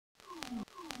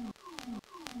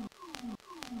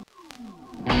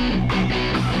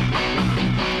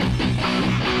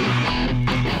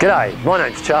G'day, my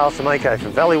name's Charles D'Amico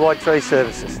from Valley White Tree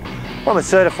Services. I'm a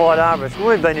certified arborist and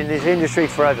we've been in this industry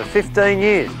for over 15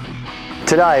 years.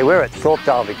 Today we're at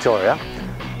Thorpedale, Victoria,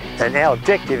 and our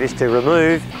objective is to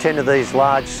remove 10 of these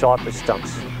large cypress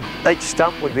stumps. Each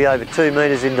stump would be over 2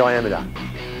 metres in diameter.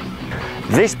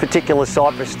 This particular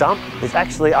cypress stump is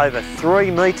actually over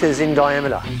 3 metres in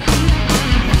diameter.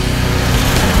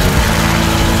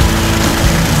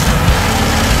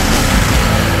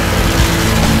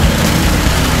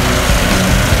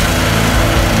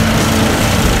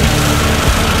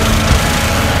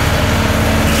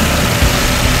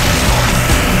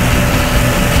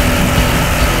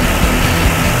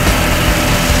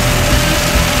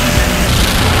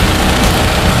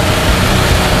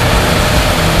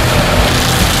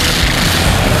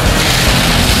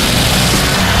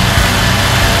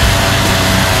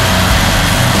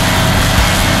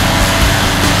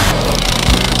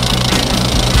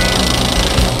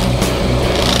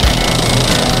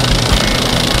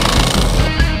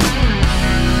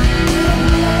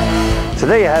 So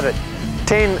there you have it,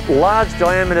 10 large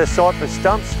diameter cypress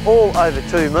stumps, all over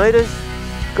 2 metres,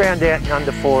 ground out in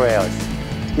under 4 hours.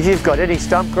 If you've got any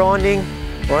stump grinding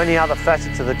or any other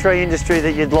facets of the tree industry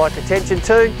that you'd like attention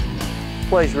to,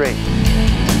 please ring.